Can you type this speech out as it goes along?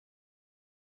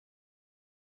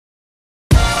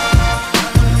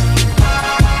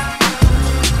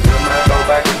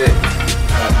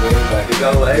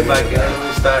way back then when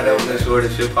we started out in this sort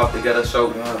of shit pop together.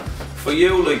 So for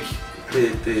you, like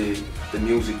the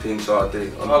music thing sort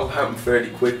of all happened fairly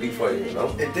quickly for you, you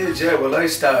know? It did, yeah. Well, I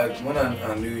started when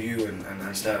I knew you and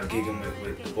I started gigging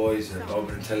with the boys at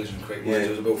Urban Intelligence Craig. I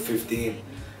was about 15,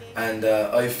 and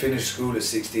I finished school at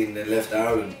 16, then left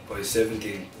Ireland by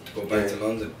 17 to go back to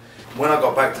London. When I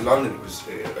got back to London,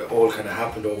 it all kind of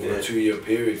happened over a 2-year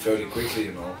period, fairly quickly,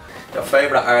 you know. Your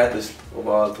favourite artist of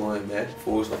all time,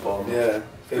 first of all? Yeah,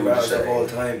 favourite artist of all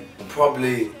time.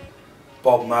 Probably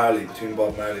Bob Marley, between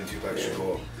Bob Marley and Tupac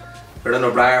Shakur. We're on a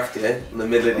raft, in the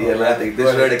middle of the Atlantic. This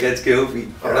is where it gets goofy.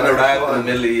 We're on a raft in the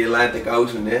middle of the Atlantic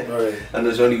Ocean, and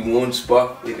there's only one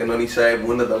spot. You can only save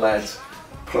one of the lads.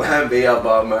 Plan B or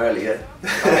Bob Marley,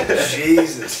 Oh,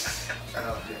 Jesus.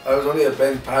 I was only at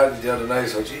Ben's party the other night,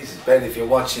 so Jesus, Ben, if you're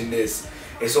watching this,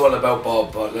 it's all about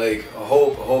Bob, but like, I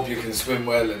hope you can swim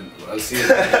well, and I'll see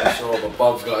you at the show, but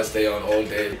Bob's got to stay on all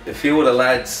day. A few of the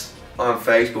lads on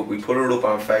Facebook, we put it up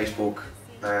on Facebook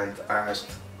and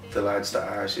asked the lads to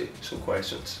ask you some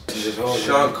questions.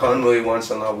 Sean Conroy wants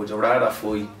to know, would you rather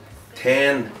fight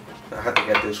 10, I had to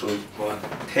get this right,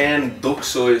 10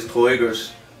 duck-sized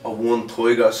tigers or 1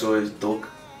 tiger-sized duck?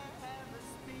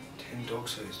 10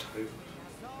 duck-sized tigers?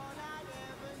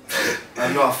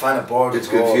 I'm not a fan of birds. It's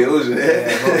confusing,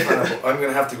 I'm going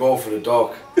to have to go for the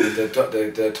duck,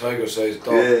 the tiger-sized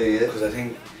duck, because I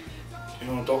think, you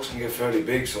know, ducks can get fairly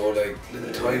big, so like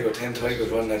little tiger, 10 tigers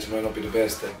running at you might not be the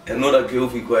best. Another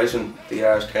goofy question they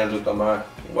asked Kendrick Lamar.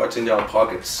 What's in your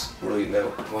pockets right now?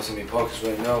 What's in my pockets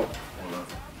right now?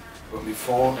 Got my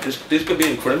phone. This could be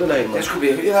incriminating, man. This could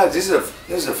be, this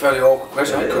is a fairly awkward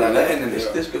question. I could have let in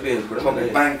here. This could be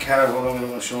incriminating. My bank card, hold on, I'm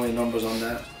going to show you numbers on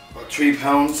that. About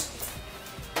 £3.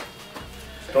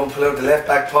 Don't pull out the left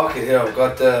back pocket here. I've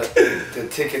got the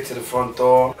ticket to the front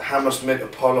door. Hammersmith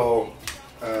Apollo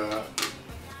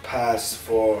pass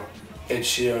for Ed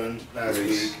Sheeran last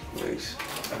week. Nice.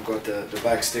 I've got the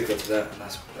back sticker to that, and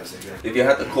that's it. If you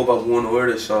had to cover one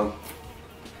artist song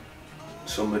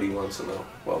somebody wants to know,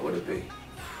 what would it be?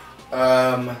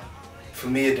 For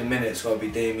me at the minute, it's got to be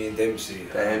Damien Dempsey.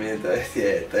 Damien,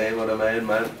 Damien the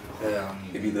man.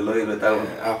 You'd be delighted with that one.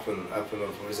 Apple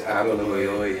of, what is it? Apple of my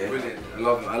eye, yeah. Brilliant. I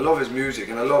love him. I love his music,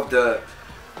 and I love the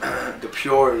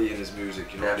purity in his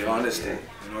music. You know, the honesty.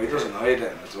 You know, he doesn't hide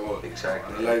it at all.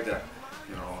 Exactly. And I like that.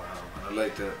 You know, and I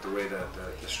like the way that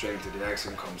the strength of the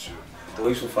accent comes through.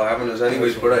 Nice one for having us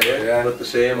anyways, but not the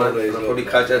same, man. I'll probably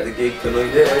catch you at the gig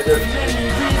tonight.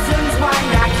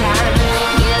 Yeah,